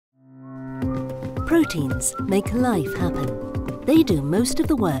Proteins make life happen. They do most of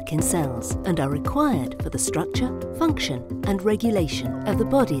the work in cells and are required for the structure, function and regulation of the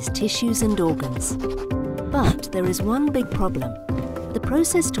body's tissues and organs. But there is one big problem. The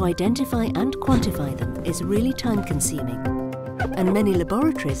process to identify and quantify them is really time-consuming, and many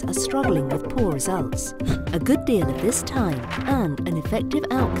laboratories are struggling with poor results. A good deal of this time and an effective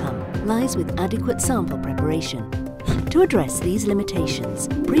outcome lies with adequate sample preparation. To address these limitations,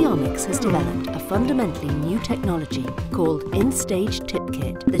 PreOmics has developed a fundamentally new technology called In-Stage Tip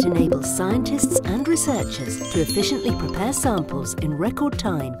Kit that enables scientists and researchers to efficiently prepare samples in record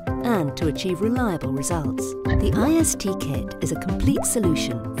time and to achieve reliable results. The IST Kit is a complete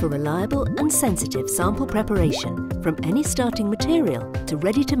solution for reliable and sensitive sample preparation from any starting material to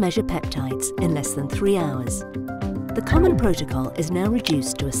ready-to-measure peptides in less than 3 hours. The common protocol is now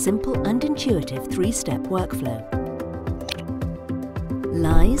reduced to a simple and intuitive 3-step workflow.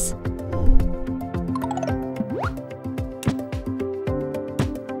 Lyse,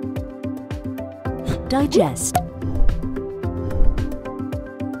 digest,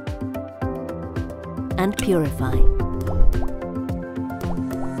 and purify.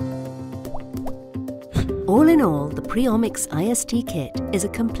 All in all, the PreOmics IST Kit is a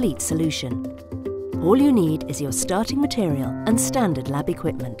complete solution. All you need is your starting material and standard lab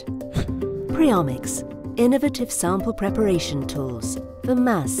equipment. PreOmics, innovative sample preparation tools for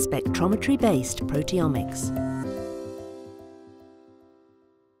mass spectrometry-based proteomics.